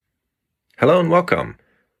Hello and welcome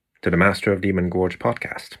to the Master of Demon Gorge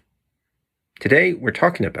podcast. Today we're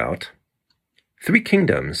talking about Three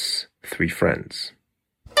Kingdoms, Three Friends.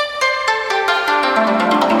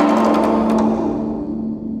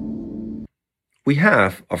 We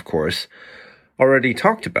have, of course, already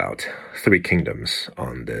talked about Three Kingdoms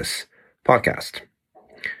on this podcast,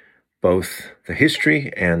 both the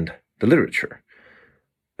history and the literature.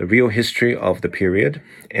 The real history of the period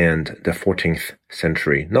and the 14th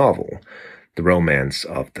century novel, The Romance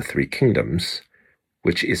of the Three Kingdoms,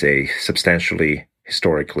 which is a substantially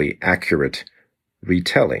historically accurate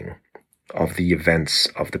retelling of the events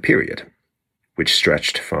of the period, which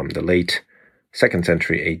stretched from the late 2nd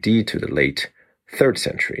century AD to the late 3rd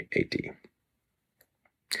century AD.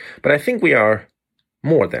 But I think we are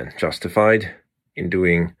more than justified in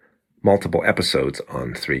doing multiple episodes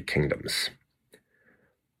on Three Kingdoms.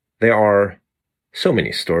 There are so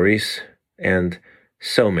many stories and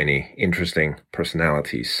so many interesting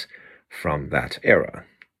personalities from that era.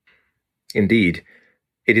 Indeed,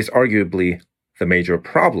 it is arguably the major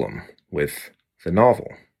problem with the novel.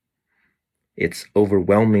 Its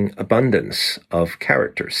overwhelming abundance of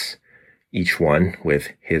characters, each one with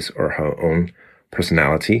his or her own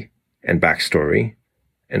personality and backstory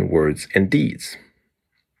and words and deeds.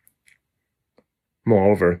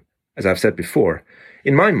 Moreover, as I've said before,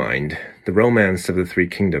 in my mind, the Romance of the Three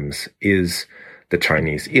Kingdoms is the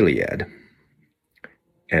Chinese Iliad.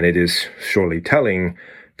 And it is surely telling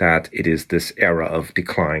that it is this era of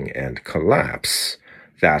decline and collapse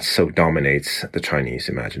that so dominates the Chinese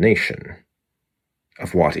imagination.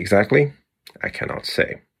 Of what exactly? I cannot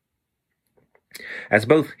say. As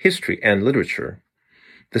both history and literature,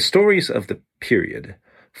 the stories of the period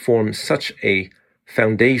form such a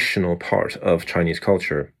foundational part of Chinese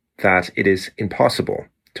culture that it is impossible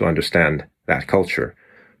to understand that culture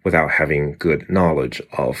without having good knowledge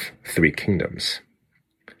of Three Kingdoms.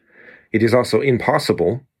 It is also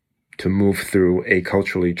impossible to move through a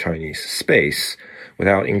culturally Chinese space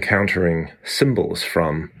without encountering symbols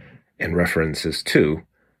from and references to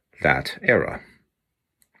that era.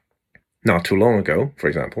 Not too long ago, for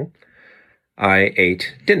example, I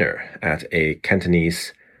ate dinner at a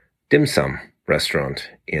Cantonese dim sum restaurant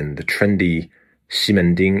in the trendy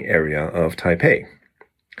Ximending area of Taipei.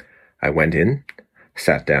 I went in,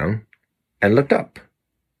 sat down, and looked up.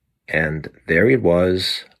 And there it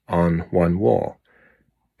was on one wall,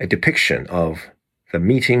 a depiction of the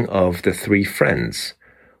meeting of the three friends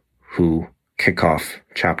who kick off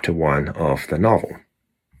chapter 1 of the novel.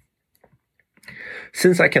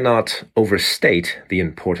 Since I cannot overstate the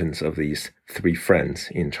importance of these three friends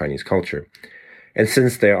in Chinese culture, and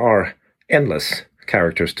since there are endless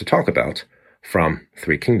characters to talk about from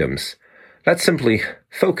Three Kingdoms, let's simply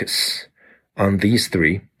focus on these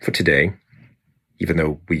three for today, even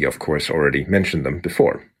though we, of course, already mentioned them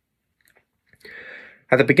before.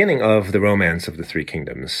 At the beginning of the Romance of the Three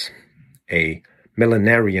Kingdoms, a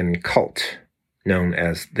millenarian cult known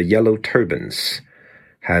as the Yellow Turbans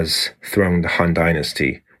has thrown the Han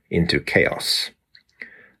Dynasty into chaos.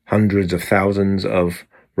 Hundreds of thousands of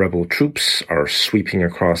rebel troops are sweeping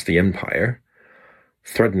across the empire,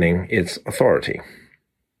 threatening its authority.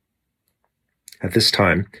 At this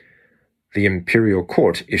time, the imperial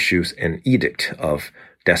court issues an edict of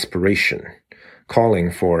desperation,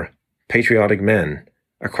 calling for patriotic men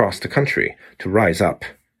across the country to rise up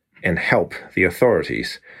and help the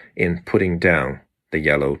authorities in putting down the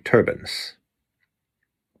Yellow Turbans.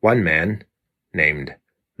 One man, named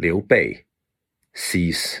Liu Bei,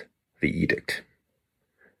 sees the edict.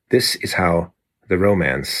 This is how the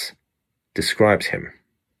romance describes him.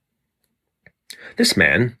 This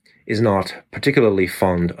man is not particularly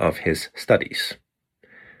fond of his studies.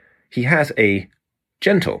 He has a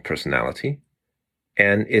gentle personality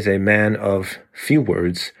and is a man of few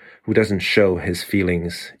words who doesn't show his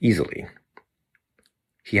feelings easily.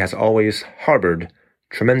 He has always harbored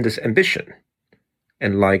tremendous ambition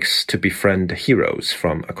and likes to befriend heroes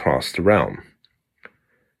from across the realm.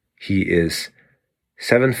 He is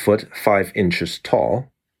 7 foot 5 inches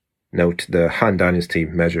tall. Note the Han Dynasty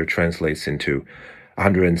measure translates into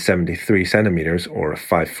 173 centimeters or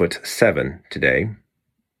 5'7" today.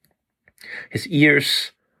 His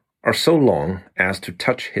ears are so long as to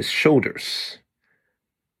touch his shoulders,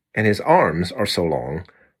 and his arms are so long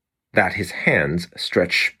that his hands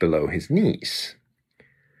stretch below his knees.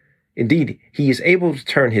 Indeed, he is able to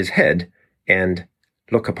turn his head and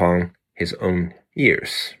look upon his own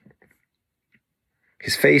ears.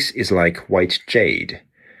 His face is like white jade.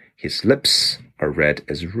 His lips are red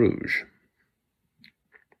as rouge.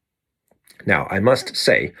 Now, I must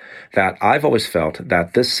say that I've always felt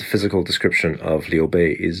that this physical description of Liu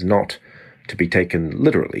Bei is not to be taken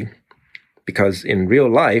literally, because in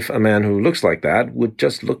real life, a man who looks like that would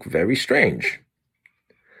just look very strange.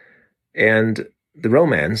 And the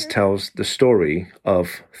romance tells the story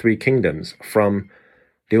of three kingdoms from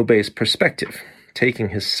Liu Bei's perspective, taking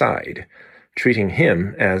his side, treating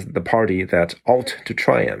him as the party that ought to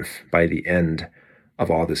triumph by the end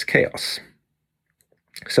of all this chaos.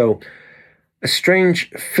 So, a strange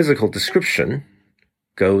physical description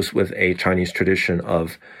goes with a Chinese tradition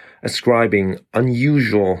of ascribing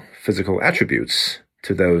unusual physical attributes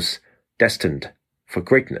to those destined for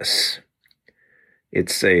greatness.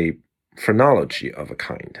 It's a phrenology of a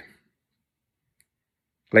kind.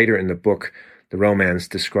 Later in the book, the romance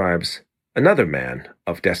describes another man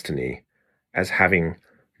of destiny as having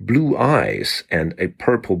blue eyes and a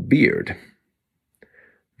purple beard.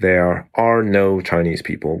 There are no Chinese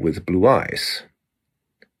people with blue eyes,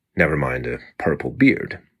 never mind a purple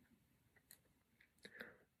beard.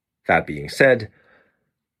 That being said,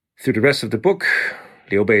 through the rest of the book,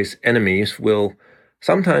 Liu Bei's enemies will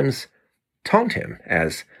sometimes taunt him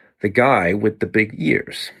as the guy with the big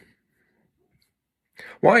ears.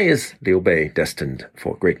 Why is Liu Bei destined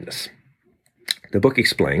for greatness? The book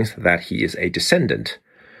explains that he is a descendant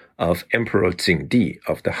of Emperor Jingdi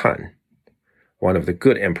of the Han, one of the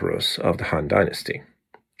good emperors of the Han dynasty.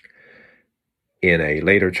 In a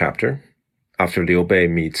later chapter, after Liu Bei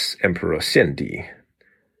meets Emperor Xiandi,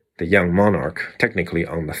 the young monarch technically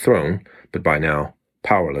on the throne, but by now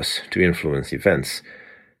powerless to influence events,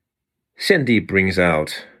 Xiandi brings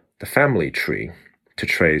out the family tree to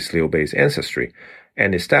trace Liu Bei's ancestry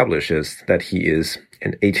and establishes that he is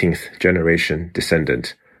an 18th generation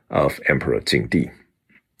descendant of Emperor Jingdi.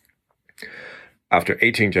 After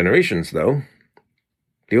 18 generations, though,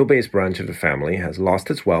 Liu Bei's branch of the family has lost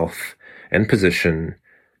its wealth and position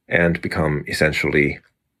and become essentially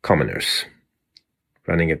commoners,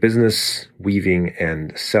 running a business, weaving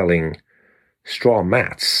and selling straw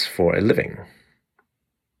mats for a living.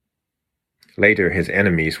 Later, his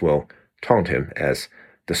enemies will taunt him as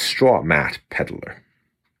the straw mat peddler.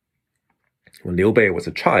 When Liu Bei was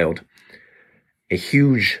a child, a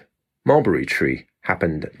huge mulberry tree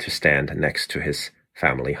happened to stand next to his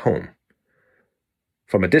family home.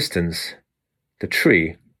 From a distance, the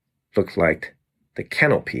tree looked like the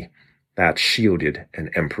canopy that shielded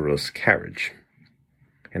an emperor's carriage.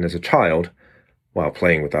 And as a child, while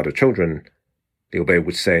playing with other children, Liu Bei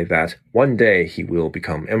would say that one day he will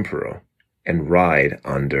become emperor and ride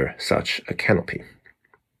under such a canopy.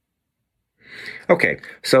 Okay,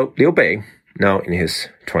 so Liu Bei, now in his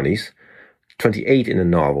 20s, 28 in the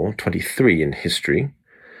novel, 23 in history,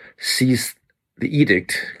 sees the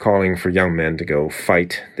edict calling for young men to go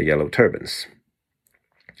fight the Yellow Turbans.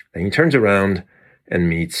 Then he turns around and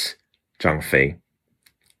meets Zhang Fei.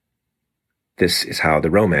 This is how the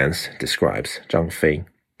romance describes Zhang Fei.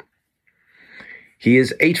 He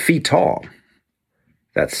is 8 feet tall.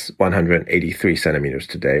 That's 183 centimeters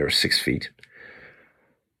today, or 6 feet.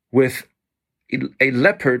 With a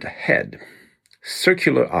leopard head,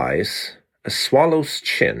 circular eyes, a swallow's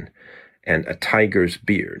chin, and a tiger's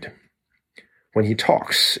beard. When he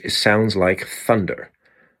talks, it sounds like thunder,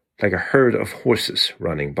 like a herd of horses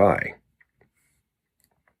running by.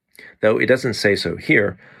 Though it doesn't say so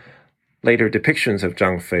here, later depictions of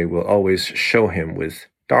Zhang Fei will always show him with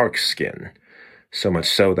dark skin, so much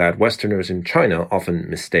so that Westerners in China often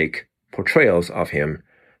mistake portrayals of him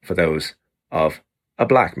for those of a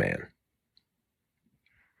black man.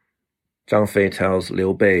 Zhang Fei tells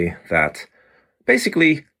Liu Bei that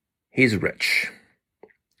basically he's rich.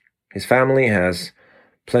 His family has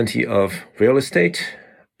plenty of real estate,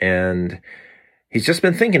 and he's just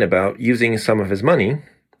been thinking about using some of his money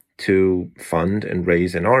to fund and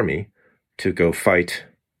raise an army to go fight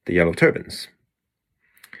the Yellow Turbans.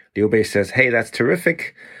 Liu Bei says, hey, that's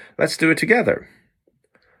terrific. Let's do it together.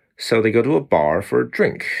 So they go to a bar for a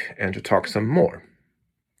drink and to talk some more.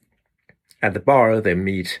 At the bar, they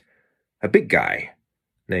meet a big guy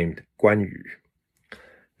named Guan Yu.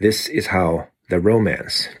 This is how the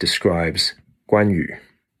romance describes Guan Yu.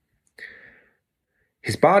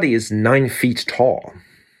 His body is 9 feet tall.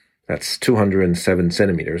 That's 207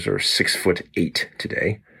 centimeters, or 6'8"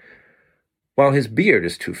 today, while his beard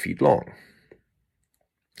is 2 feet long.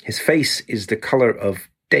 His face is the color of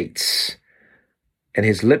dates, and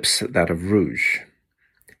his lips that of rouge.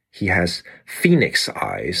 He has phoenix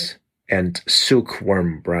eyes and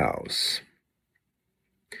silkworm brows.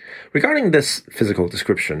 Regarding this physical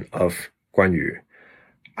description of Guan Yu,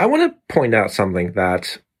 I want to point out something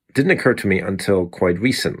that didn't occur to me until quite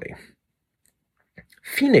recently.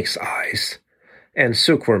 Phoenix eyes and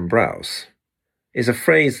silkworm brows is a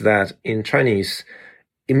phrase that in Chinese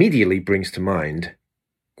immediately brings to mind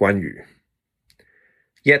Guan Yu.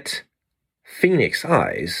 Yet, phoenix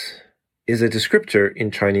eyes is a descriptor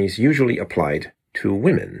in Chinese usually applied to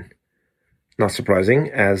women. Not surprising,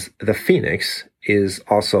 as the phoenix is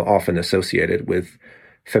also often associated with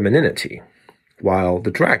femininity, while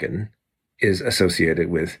the dragon is associated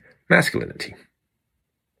with masculinity.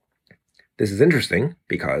 This is interesting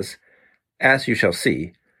because, as you shall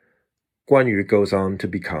see, Guan Yu goes on to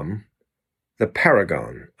become the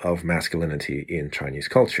paragon of masculinity in Chinese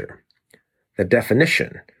culture, the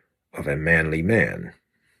definition of a manly man.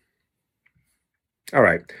 All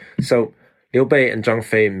right, so Liu Bei and Zhang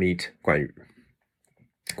Fei meet Guan Yu.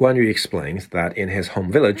 Guan Yu explains that in his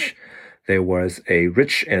home village, there was a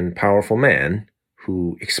rich and powerful man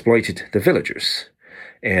who exploited the villagers,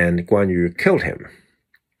 and Guan Yu killed him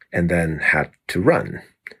and then had to run.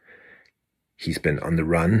 He's been on the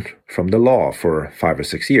run from the law for 5 or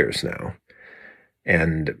 6 years now.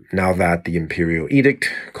 And now that the imperial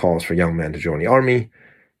edict calls for young men to join the army,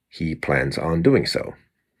 he plans on doing so.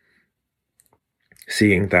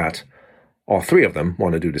 Seeing that all 3 of them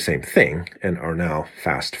want to do the same thing and are now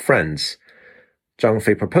fast friends, Zhang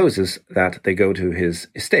Fei proposes that they go to his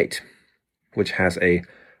estate, which has a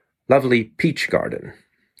lovely peach garden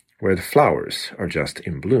where the flowers are just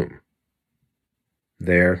in bloom.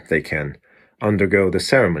 There they can undergo the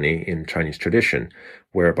ceremony in Chinese tradition,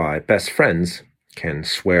 whereby best friends can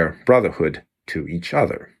swear brotherhood to each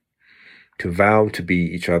other, to vow to be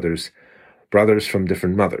each other's brothers from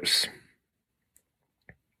different mothers.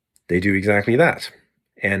 They do exactly that,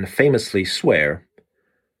 and famously swear,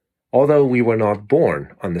 "Although we were not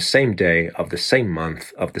born on the same day of the same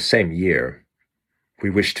month of the same year, we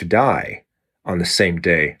wish to die on the same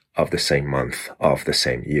day of the same month of the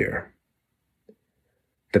same year."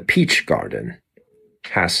 The peach garden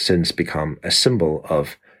has since become a symbol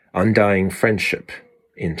of undying friendship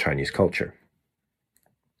in Chinese culture.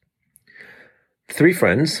 3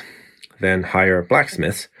 friends then hire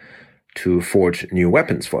blacksmiths to forge new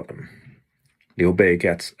weapons for them. Liu Bei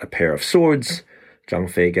gets a pair of swords, Zhang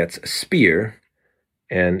Fei gets a spear,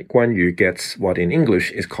 and Guan Yu gets what in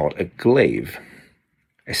English is called a glaive,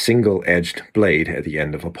 a single-edged blade at the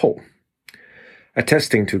end of a pole.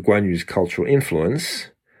 Attesting to Guan Yu's cultural influence,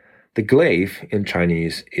 the glaive in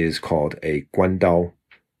Chinese is called a guandao,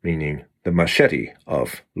 meaning the machete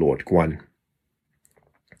of Lord Guan.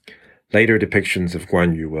 Later depictions of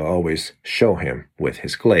Guan Yu will always show him with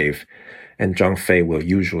his glaive, and Zhang Fei will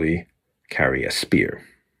usually carry a spear.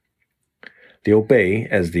 Liu Bei,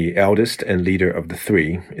 as the eldest and leader of the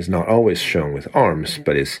 3, is not always shown with arms,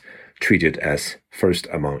 but is treated as first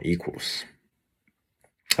among equals.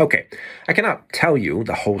 Okay, I cannot tell you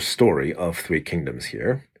the whole story of 3 kingdoms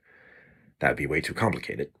here. That'd be way too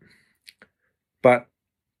complicated. But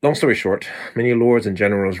long story short, many lords and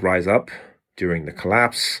generals rise up during the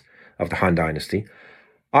collapse of the Han Dynasty,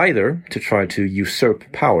 either to try to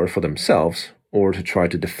usurp power for themselves or to try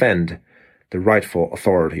to defend the rightful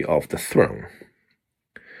authority of the throne.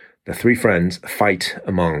 The 3 friends fight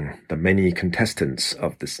among the many contestants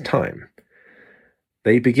of this time.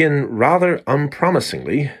 They begin rather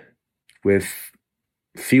unpromisingly with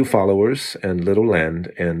few followers and little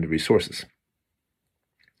land and resources.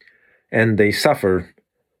 And they suffer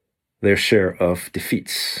their share of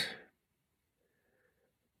defeats.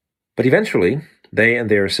 But eventually, they and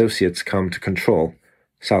their associates come to control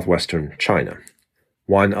southwestern China,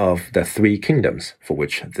 one of the 3 kingdoms for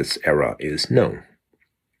which this era is known.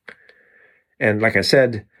 And like I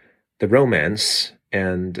said, the romance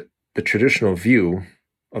and the traditional view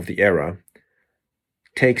of the era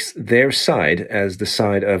takes their side as the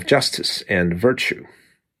side of justice and virtue.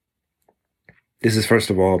 This is first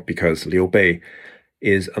of all because Liu Bei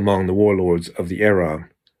is among the warlords of the era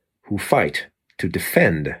who fight to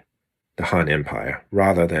defend the Han Empire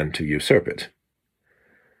rather than to usurp it.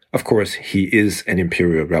 Of course, he is an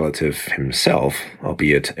imperial relative himself,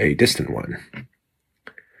 albeit a distant one.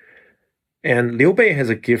 And Liu Bei has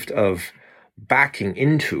a gift of backing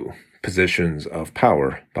into positions of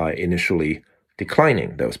power by initially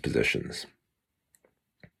declining those positions.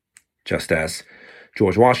 Just as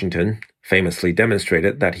George Washington famously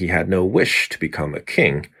demonstrated that he had no wish to become a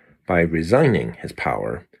king by resigning his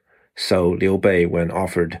power, so Liu Bei, when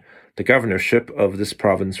offered the governorship of this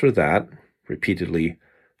province or that, repeatedly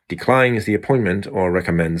declines the appointment or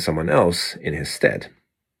recommends someone else in his stead.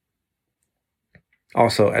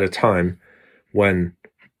 Also, at a time when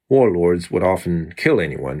warlords would often kill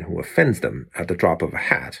anyone who offends them at the drop of a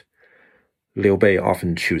hat, Liu Bei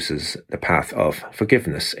often chooses the path of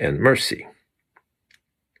forgiveness and mercy.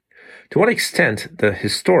 To what extent the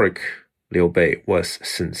historic Liu Bei was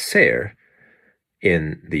sincere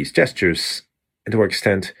in these gestures, and to an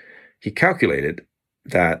extent, he calculated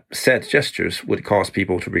that said gestures would cause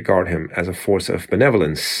people to regard him as a force of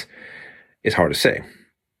benevolence is hard to say.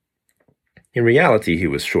 In reality, he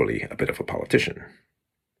was surely a bit of a politician.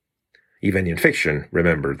 Even in fiction,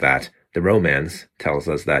 remember that the romance tells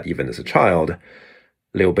us that even as a child,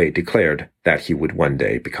 Liu Bei declared that he would one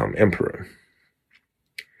day become emperor.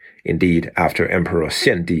 Indeed, after Emperor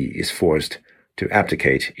Xiandi is forced to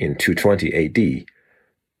abdicate in 220 AD,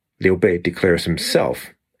 Liu Bei declares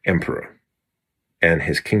himself emperor, and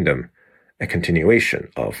his kingdom a continuation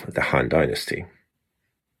of the Han Dynasty.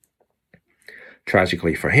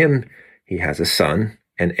 Tragically for him, he has a son,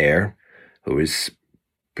 an heir, who is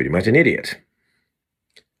pretty much an idiot.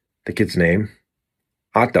 The kid's name,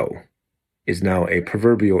 Dou, is now a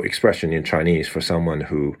proverbial expression in Chinese for someone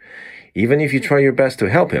who, even if you try your best to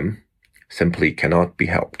help him, simply cannot be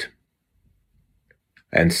helped.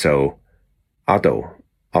 And so, Dou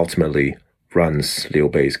ultimately runs Liu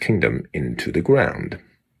Bei's kingdom into the ground.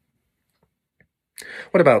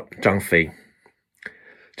 What about Zhang Fei?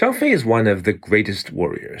 Zhang Fei is one of the greatest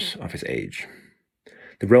warriors of his age.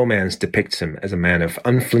 The romance depicts him as a man of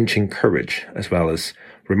unflinching courage as well as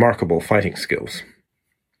remarkable fighting skills.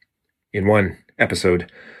 In one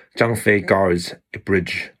episode, Zhang Fei guards a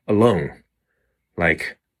bridge alone,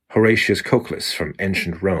 like Horatius Cocles from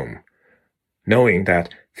ancient Rome, knowing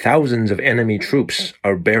that thousands of enemy troops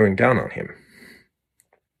are bearing down on him.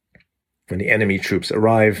 When the enemy troops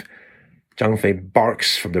arrive, Zhang Fei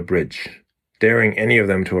barks from the bridge, daring any of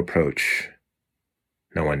them to approach.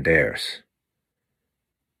 No one dares.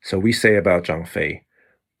 So we say about Zhang Fei,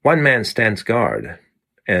 one man stands guard,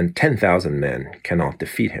 and 10,000 men cannot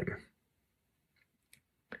defeat him.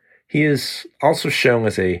 He is also shown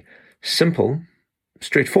as a simple,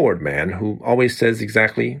 straightforward man who always says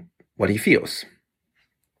exactly what he feels.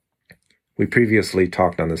 We previously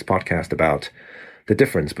talked on this podcast about the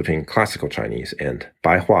difference between classical Chinese and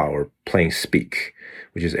Baihua, or plain speak,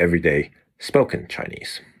 which is everyday spoken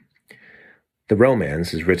Chinese. The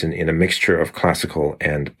romance is written in a mixture of classical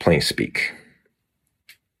and plain speak.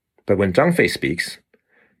 But when Zhang Fei speaks,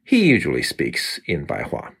 he usually speaks in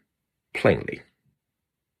Baihua, plainly.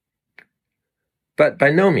 But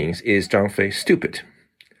by no means is Zhang Fei stupid.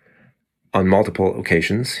 On multiple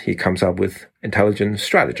occasions, he comes up with intelligent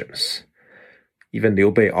stratagems. Even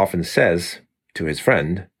Liu Bei often says to his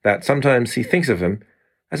friend that sometimes he thinks of him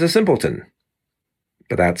as a simpleton,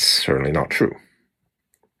 but that's certainly not true.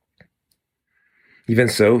 Even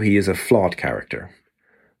so, he is a flawed character,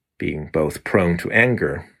 being both prone to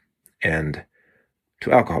anger and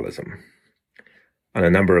to alcoholism. On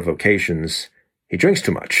a number of occasions, he drinks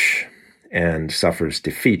too much and suffers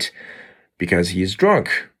defeat because he is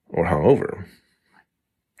drunk or hungover.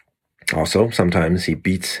 Also, sometimes he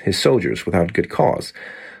beats his soldiers without good cause,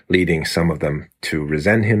 leading some of them to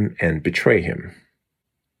resent him and betray him.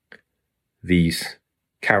 These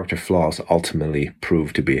character flaws ultimately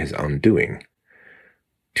prove to be his undoing.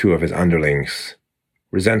 Two of his underlings,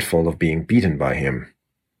 resentful of being beaten by him,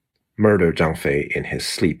 murder Zhang Fei in his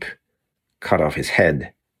sleep, cut off his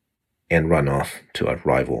head, and run off to a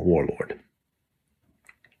rival warlord.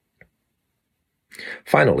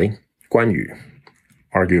 Finally, Guan Yu,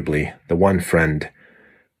 arguably the one friend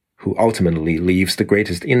who ultimately leaves the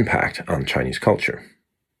greatest impact on Chinese culture.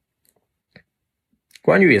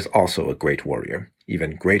 Guan Yu is also a great warrior,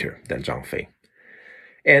 even greater than Zhang Fei.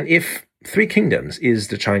 And if Three Kingdoms is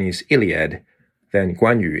the Chinese Iliad, then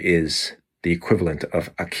Guan Yu is the equivalent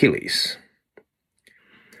of Achilles.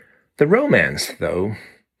 The romance, though,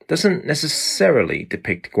 doesn't necessarily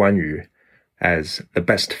depict Guan Yu as the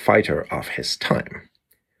best fighter of his time.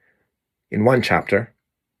 In one chapter,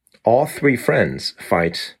 all three friends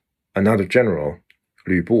fight another general,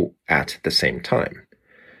 Lü Bu, at the same time,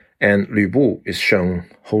 and Lü Bu is shown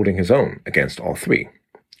holding his own against all three,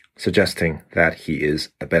 suggesting that he is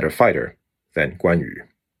a better fighter than Guan Yu.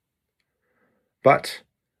 But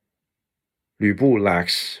Lü Bu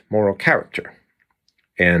lacks moral character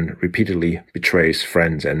and repeatedly betrays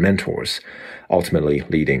friends and mentors, ultimately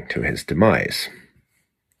leading to his demise.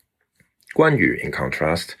 Guan Yu, in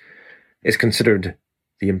contrast, is considered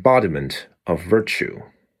the embodiment of virtue.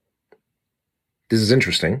 This is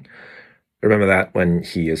interesting. Remember that when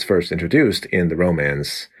he is first introduced in the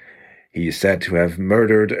romance, he is said to have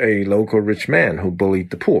murdered a local rich man who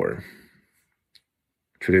bullied the poor.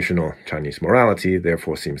 Traditional Chinese morality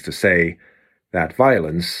therefore seems to say that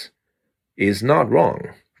violence is not wrong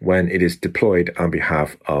when it is deployed on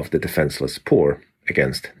behalf of the defenseless poor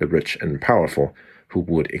against the rich and powerful who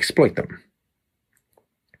would exploit them.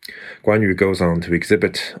 Guan Yu goes on to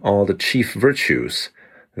exhibit all the chief virtues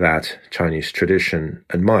that Chinese tradition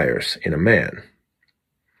admires in a man.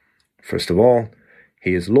 First of all,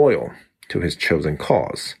 he is loyal to his chosen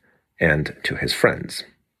cause and to his friends.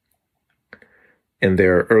 In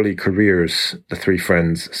their early careers, the three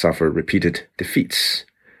friends suffer repeated defeats.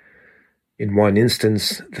 In one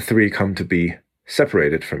instance, the three come to be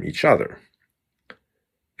separated from each other,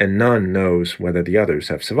 and none knows whether the others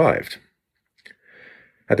have survived.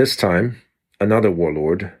 At this time, another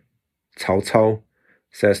warlord, Cao Cao,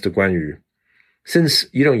 says to Guan Yu, "Since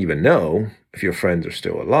you don't even know if your friends are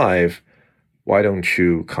still alive, why don't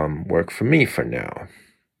you come work for me for now?"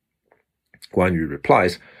 Guan Yu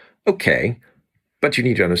replies, "Okay, but you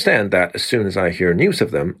need to understand that as soon as I hear news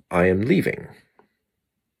of them, I am leaving."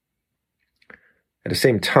 At the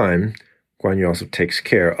same time, Guan Yu also takes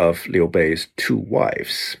care of Liu Bei's two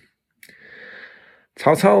wives.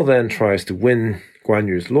 Cao Cao then tries to win Guan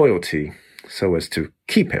Yu's loyalty so as to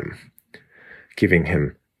keep him, giving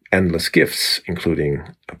him endless gifts, including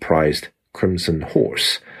a prized crimson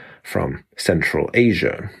horse from Central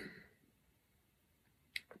Asia.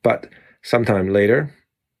 But sometime later,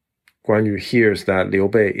 Guan Yu hears that Liu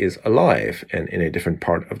Bei is alive and in a different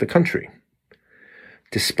part of the country.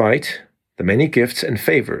 Despite the many gifts and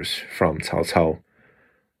favors from Cao Cao,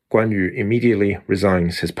 Guan Yu immediately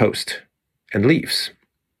resigns his post and leaves.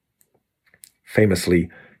 Famously,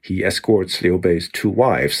 he escorts Liu Bei's two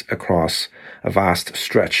wives across a vast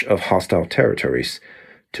stretch of hostile territories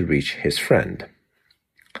to reach his friend.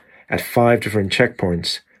 At 5 different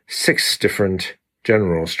checkpoints, 6 different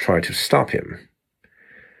generals try to stop him.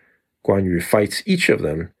 Guan Yu fights each of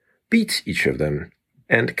them, beats each of them,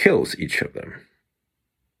 and kills each of them.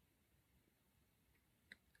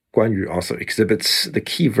 Guan Yu also exhibits the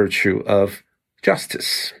key virtue of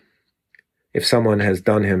justice. If someone has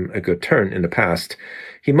done him a good turn in the past,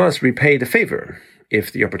 he must repay the favor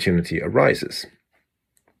if the opportunity arises.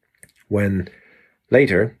 When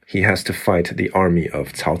later he has to fight the army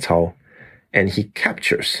of Cao Cao, and he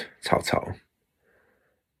captures Cao Cao,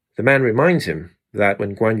 the man reminds him that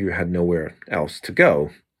when Guan Yu had nowhere else to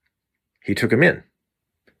go, he took him in.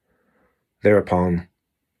 Thereupon,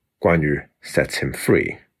 Guan Yu sets him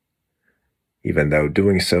free, even though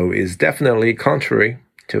doing so is definitely contrary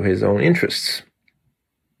to his own interests.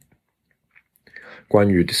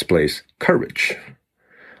 Guan Yu displays courage.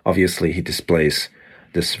 Obviously, he displays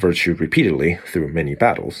this virtue repeatedly through many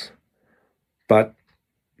battles. But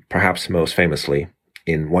perhaps most famously,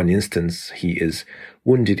 in one instance, he is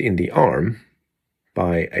wounded in the arm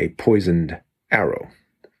by a poisoned arrow.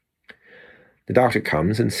 The doctor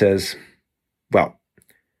comes and says, "Well,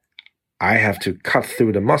 I have to cut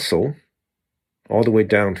through the muscle all the way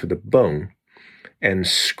down to the bone and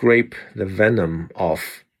scrape the venom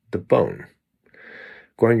off the bone."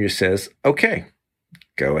 Guan Yu says, "Okay,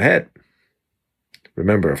 go ahead."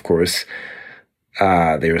 Remember, of course,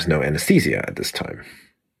 there is no anesthesia at this time.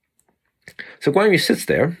 So Guan Yu sits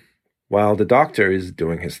there while the doctor is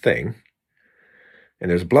doing his thing, and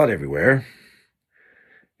there's blood everywhere.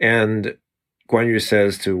 And Guan Yu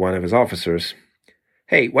says to one of his officers,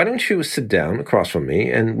 "Hey, why don't you sit down across from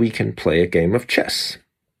me and we can play a game of chess?"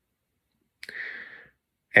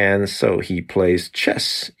 And so he plays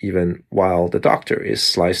chess even while the doctor is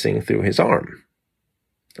slicing through his arm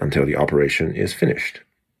until the operation is finished.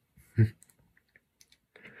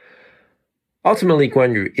 Ultimately,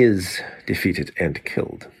 Guan Yu is defeated and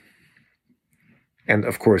killed. And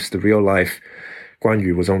of course, the real life Guan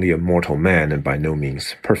Yu was only a mortal man and by no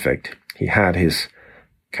means perfect. He had his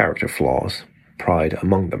character flaws, pride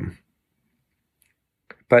among them.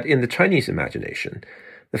 But in the Chinese imagination,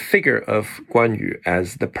 the figure of Guan Yu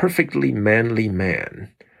as the perfectly manly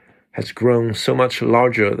man has grown so much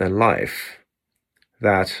larger than life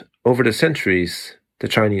that over the centuries, the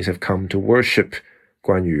Chinese have come to worship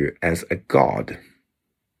Guan Yu as a god.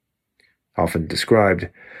 Often described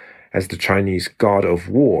as the Chinese god of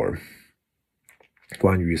war,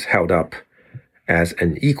 Guan Yu is held up as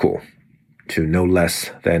an equal to no less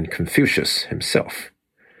than Confucius himself,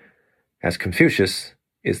 as Confucius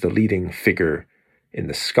is the leading figure in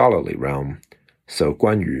the scholarly realm, so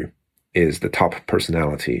Guan Yu is the top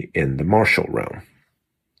personality in the martial realm.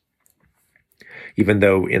 Even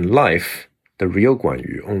though in life, the real Guan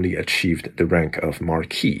Yu only achieved the rank of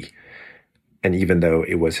marquis, and even though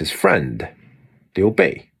it was his friend, Liu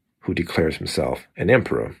Bei, who declares himself an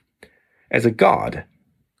emperor, as a god,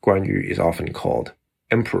 Guan Yu is often called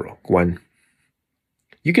Emperor Guan.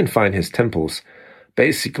 You can find his temples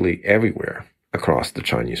basically everywhere across the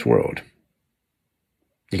Chinese world.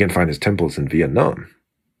 You can find his temples in Vietnam.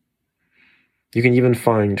 You can even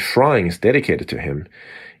find shrines dedicated to him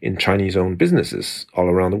in Chinese-owned businesses all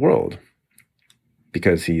around the world.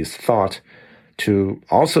 because he is thought to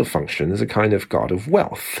also function as a kind of god of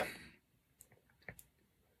wealth.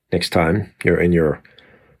 Next time you're in your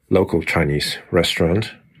local Chinese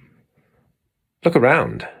restaurant, look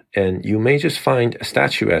around and you may just find a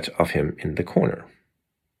statuette of him in the corner.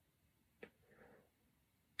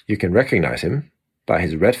 You can recognize him by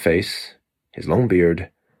his red face, his long beard,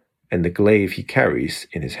 and the glaive he carries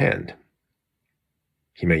in his hand.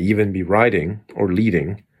 He may even be riding or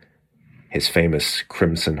leading his famous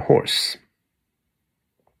crimson horse.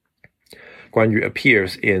 Guan Yu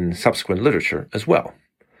appears in subsequent literature as well,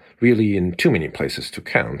 really in too many places to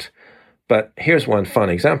count, but here's one fun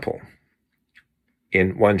example.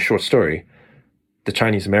 In one short story, the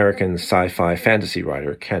Chinese-American sci-fi fantasy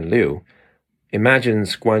writer Ken Liu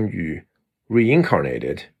imagines Guan Yu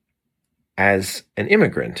reincarnated as an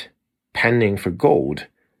immigrant panning for gold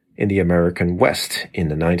in the American West in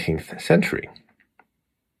the 19th century.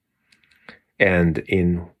 And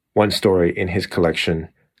in one story in his collection,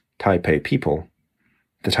 Taipei People,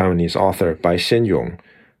 the Taiwanese author Bai Xianyong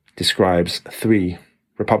describes 3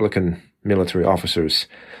 Republican military officers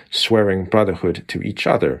swearing brotherhood to each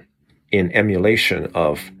other in emulation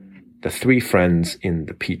of the 3 friends in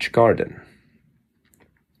the Peach Garden.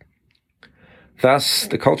 Thus,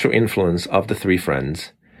 the cultural influence of the 3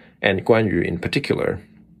 friends, and Guan Yu in particular,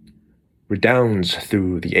 redounds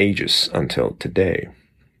through the ages until today.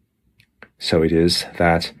 So it is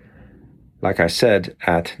that, like I said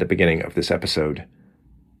at the beginning of this episode,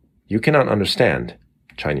 you cannot understand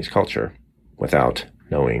Chinese culture without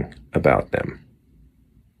knowing about them.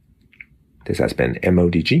 This has been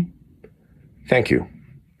MODG. Thank you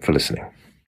for listening.